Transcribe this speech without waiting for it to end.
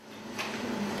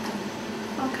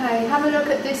Okay, have a look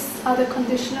at this other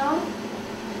conditional.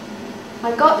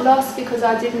 I got lost because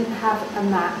I didn't have a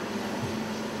map.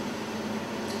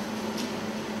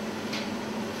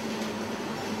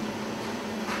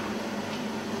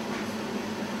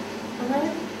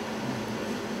 Okay.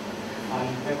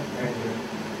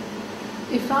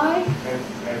 If I?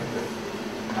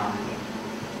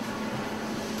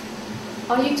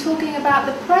 Are you talking about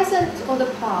the present or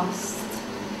the past?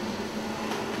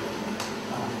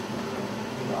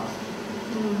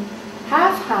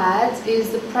 Have had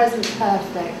is the present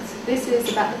perfect. This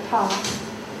is about the past.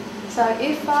 So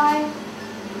if I...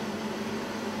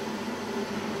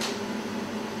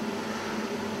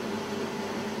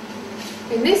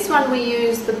 In this one we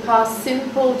use the past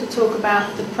simple to talk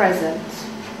about the present.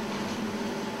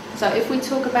 So if we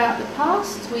talk about the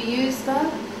past, we use the...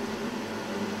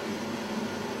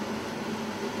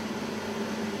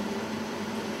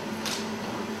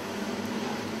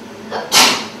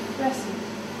 Bless you.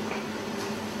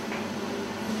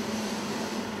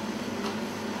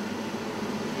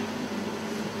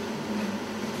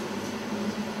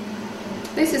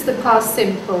 This is the past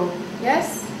simple,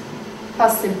 yes?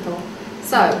 Past simple.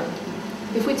 So,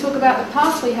 if we talk about the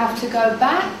past, we have to go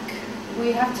back.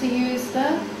 We have to use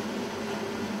the...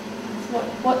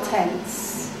 What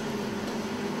tense?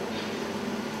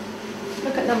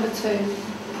 Look at number 2.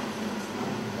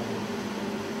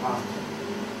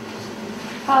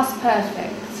 Past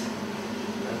perfect.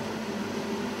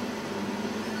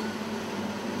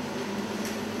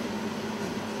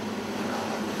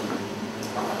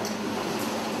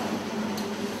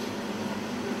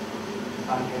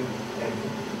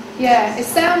 Yeah, it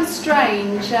sounds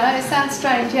strange. It sounds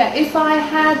strange, yeah. If I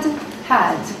had,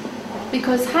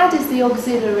 because had is the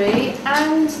auxiliary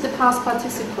and the past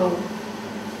participle.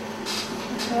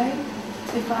 Okay?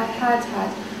 If I had.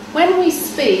 When we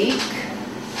speak,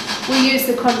 we use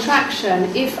the contraction,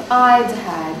 if I'd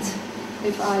had.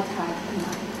 If I'd had.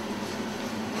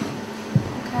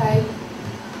 Okay?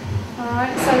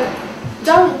 Alright, so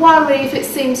don't worry if it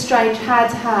seems strange,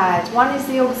 had. One is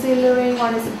the auxiliary,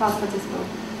 one is the past participle.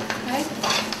 Okay?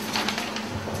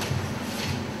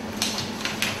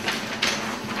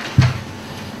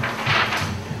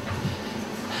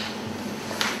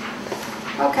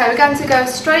 Okay, we're going to go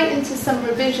straight into some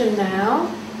revision now.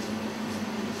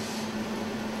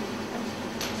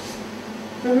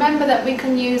 Remember that we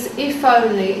can use if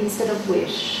only instead of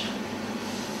wish.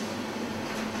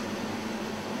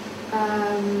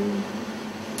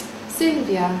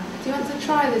 Sylvia, do you want to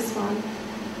try this one?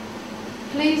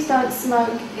 Please don't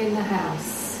smoke in the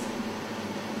house.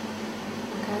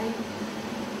 Okay?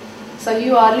 So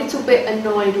you are a little bit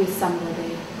annoyed with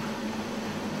somebody.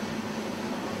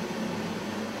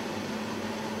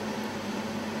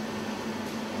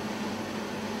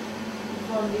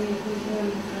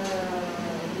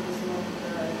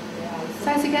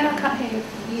 Say it again, I can't hear you.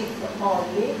 If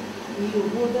only you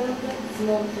wouldn't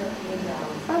smoke in the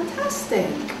house. Fantastic.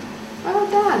 Well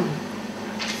done.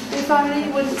 If only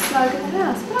you wouldn't smoke in the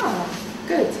house. Wow,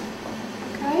 good.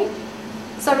 Okay.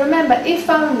 So remember, if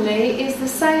only is the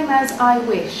same as I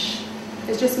wish.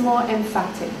 It's just more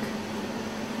emphatic.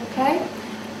 Okay?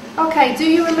 Okay, do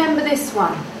you remember this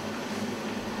one?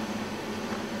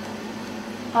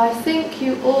 I think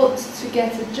you ought to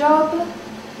get a job.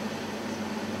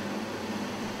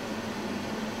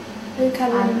 Who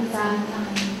can remember?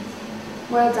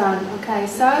 Well done. Okay,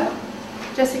 so,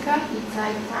 Jessica? It's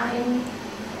high time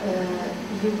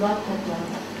you got a job.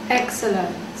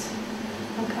 Excellent.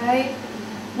 Okay.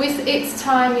 With its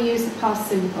time, we use the past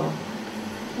simple.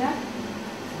 Yeah?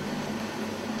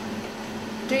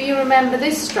 Do you remember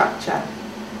this structure?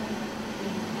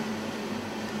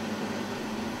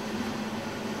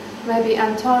 Maybe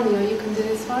Antonio, you can do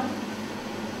this one.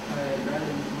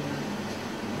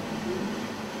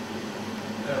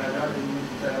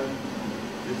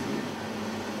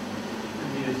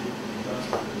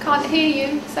 Can't hear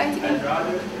you. Say it again. I'd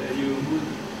rather you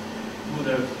would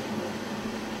have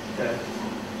that.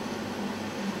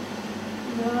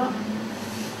 No.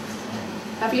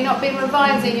 Have you not been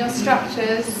revising your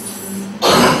structures?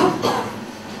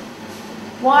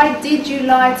 Why did you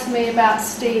lie to me about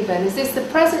Stephen? Is this the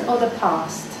present or the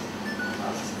past?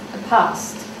 The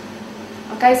past.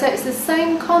 Okay, so it's the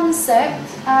same concept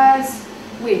as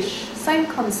wish. Same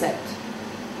concept.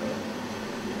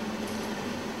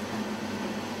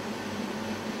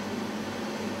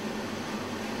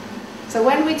 So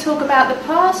when we talk about the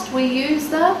past, we use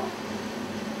the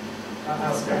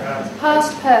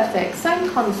past perfect. Same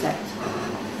concept.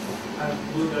 I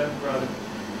would have rather.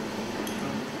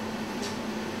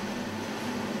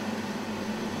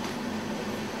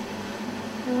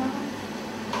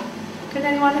 Can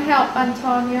anyone help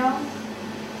Antonio?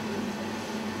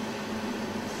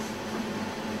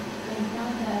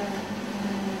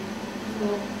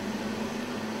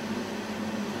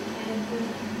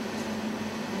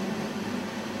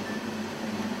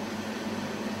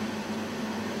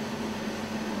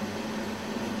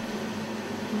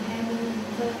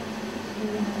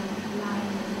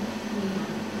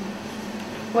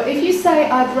 Well, if you say,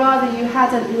 I'd rather you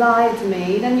hadn't lied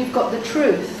me, then you've got the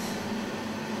truth.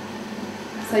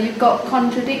 So you've got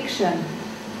contradiction.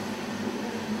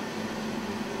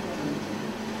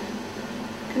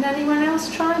 Can anyone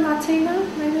else try? Martina,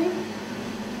 maybe?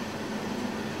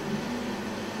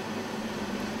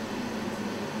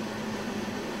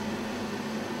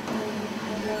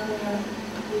 I'd rather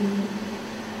we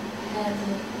had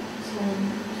to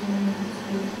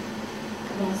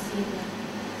consider.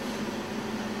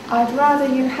 I'd rather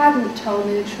you hadn't told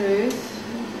me the truth.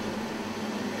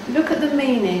 Look at the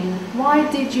meaning.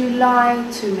 Why did you lie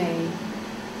to me?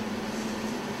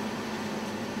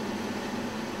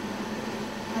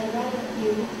 I'd rather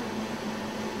you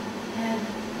had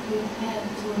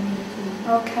told me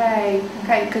to. Okay,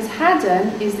 because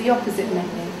hadn't is the opposite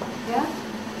meaning. Yeah?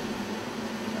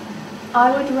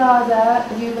 I would rather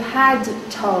you had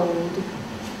told.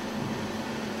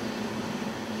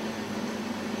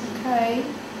 Okay,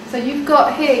 so you've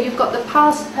got the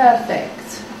past perfect.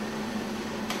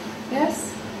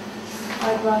 Yes?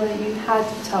 I'd rather you had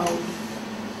told.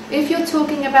 If you're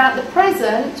talking about the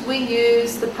present, we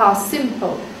use the past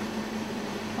simple.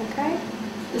 Okay?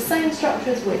 The same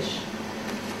structure as wish.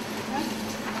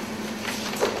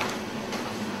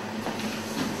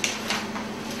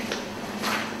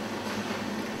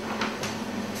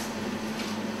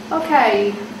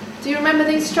 Okay, do you remember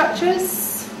these structures?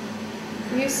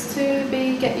 Used to,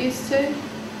 be, get used to?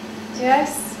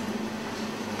 Yes?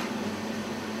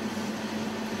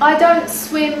 I don't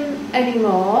swim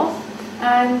anymore,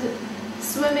 and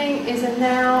swimming is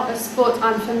now a sport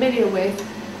I'm familiar with.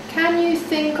 Can you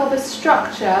think of a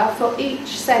structure for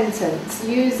each sentence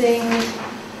using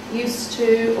used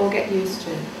to or get used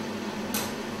to?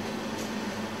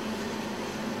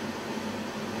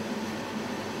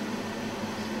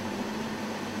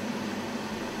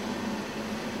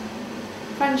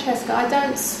 Francesca, I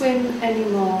don't swim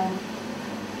anymore.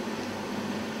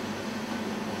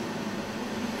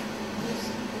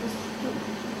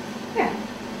 Yeah.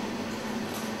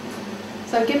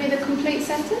 So give me the complete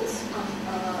sentence.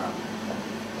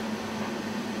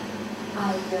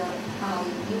 I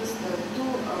used to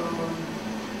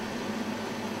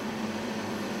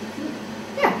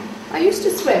Yeah, I used to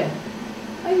swim.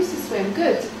 I used to swim,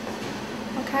 good.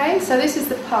 Okay, so this is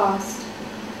the past.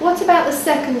 What about the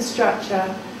second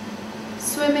structure?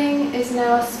 Swimming is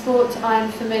now a sport I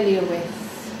am familiar with.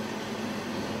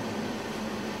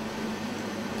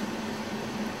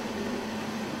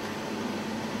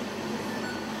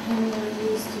 I'm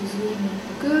used to swimming.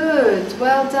 Good,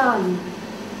 well done.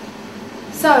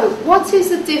 So, what is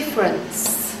the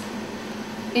difference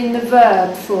in the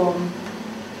verb form?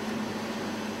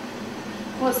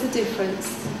 What's the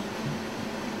difference?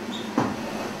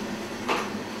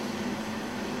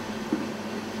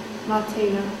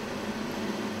 Martina.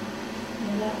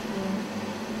 The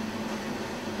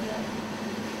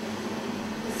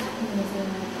second is a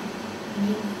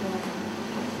new form.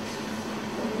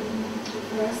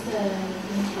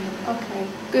 Okay,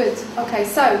 good. Okay,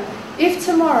 so if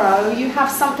tomorrow you have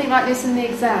something like this in the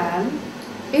exam,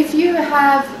 if you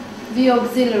have the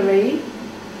auxiliary,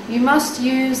 you must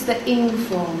use the ing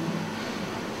form.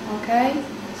 Okay?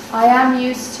 I am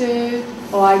used to,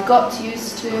 or I got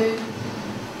used to,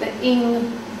 the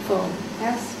ing form.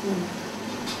 Yes?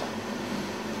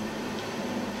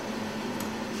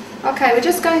 Okay, we're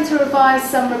just going to revise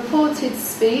some reported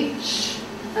speech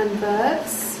and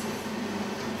verbs.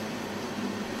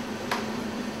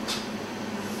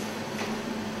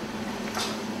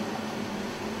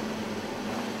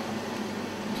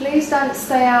 Please don't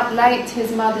stay out late,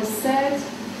 his mother said.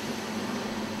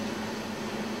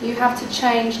 You have to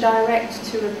change direct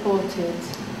to reported.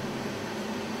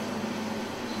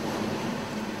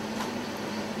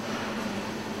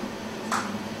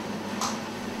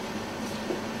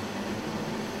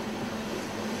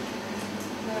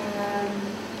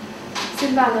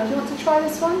 Silvana, do you want to try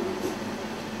this one?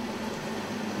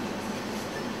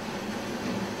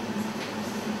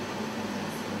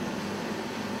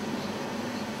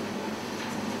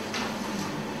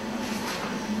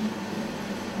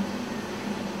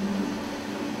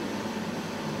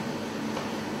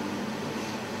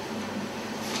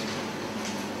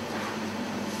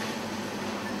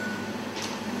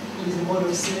 Is the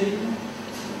mother saying?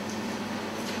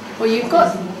 Well, you've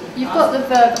got the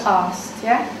verb asked,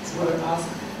 yeah? It's what I asked.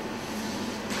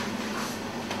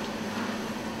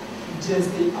 You didn't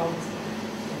stay out.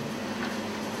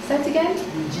 Say it again?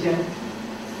 You didn't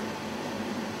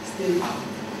stay out.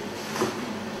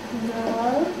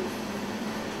 No.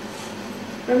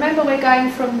 Remember, we're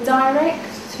going from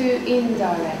direct to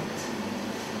indirect.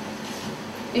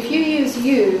 If you use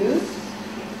you,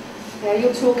 yeah,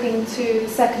 you're talking to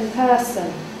second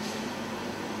person.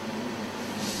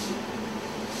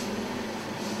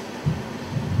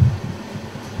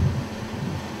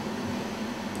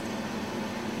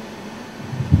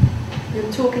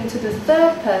 You're talking to the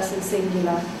third person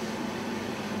singular.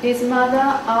 His mother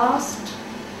asked.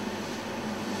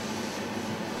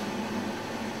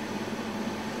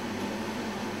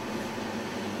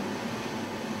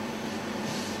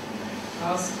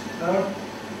 Ask her.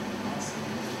 Ask.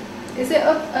 Is it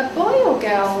a boy or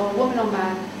girl, or a woman or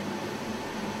man?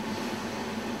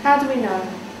 How do we know?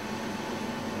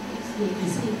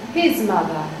 His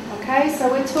mother. Okay, so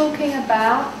we're talking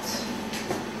about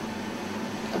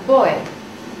a boy.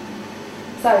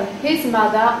 So his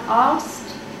mother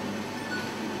asked.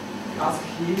 Ask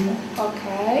him.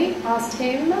 Okay, asked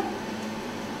him.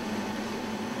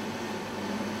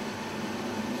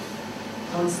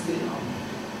 Don't stay out.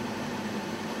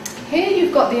 Here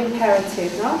you've got the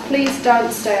imperative, no? Please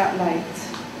don't stay up late.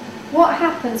 What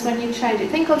happens when you change it?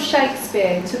 Think of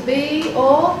Shakespeare. To be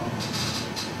or?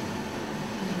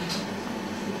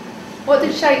 What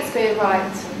did Shakespeare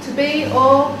write? To be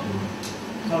or?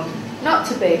 Not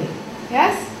to be.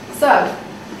 Yes? So,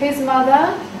 his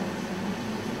mother.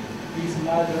 His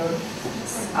mother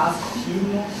asked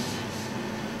him.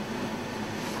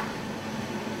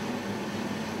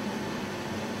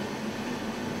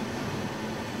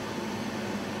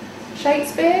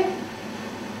 Shakespeare?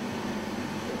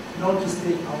 Not to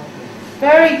stay out there.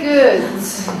 Very good.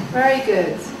 Very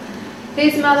good.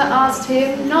 His mother asked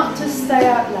him not to stay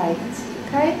out late.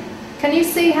 Okay? Can you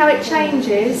see how it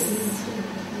changes?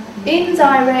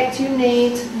 Indirect, you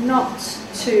need not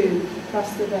to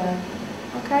plus the verb.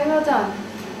 Okay, well done.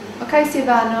 Okay,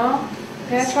 Silvano.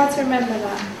 Yeah, try to remember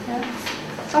that.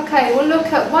 Yeah. Okay, we'll look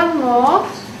at one more.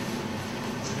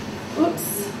 Oops.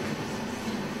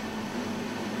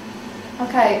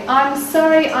 Okay, I'm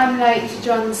sorry I'm late,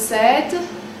 John said.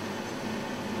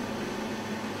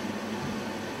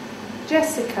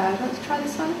 Jessica, do you want to try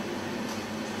this one?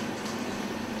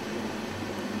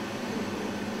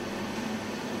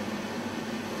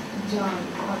 John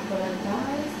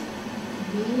apologized,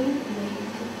 being late.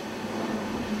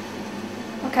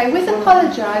 Okay, with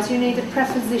apologise you need a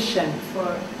preposition.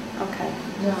 For Okay,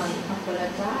 John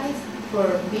apologized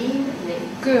for being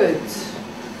late. good.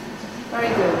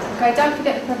 Very good. Okay, don't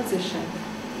forget the preposition.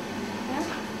 Yeah?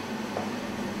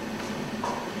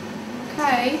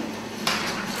 Okay.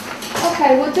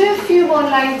 Okay, we'll do a few more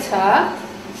later.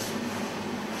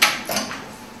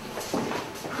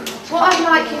 What I'd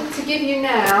like to give you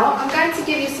now, I'm going to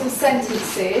give you some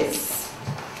sentences.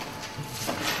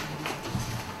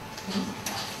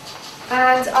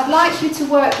 And I'd like you to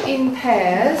work in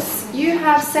pairs. You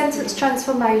have sentence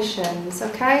transformations,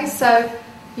 okay? So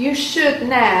you should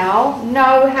now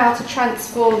know how to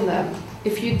transform them.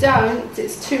 If you don't,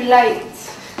 it's too late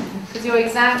because your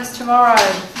exam's tomorrow.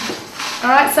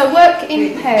 Alright, so work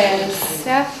in pairs,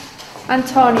 yeah?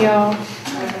 Antonio,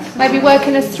 maybe work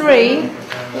in a 3,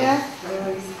 yeah?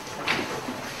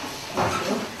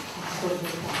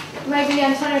 Maybe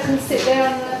Antonio can sit there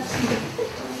on the...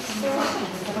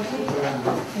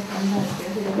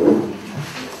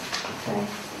 Okay.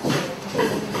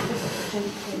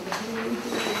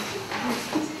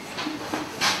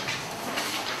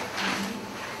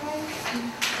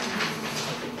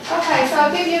 Okay, so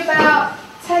I'll give you about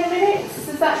 10 minutes.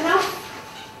 Is that enough?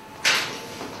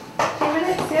 10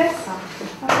 minutes, yes?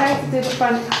 Okay, do the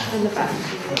front and the back.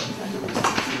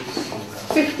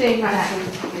 15 maximum.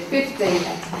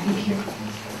 15.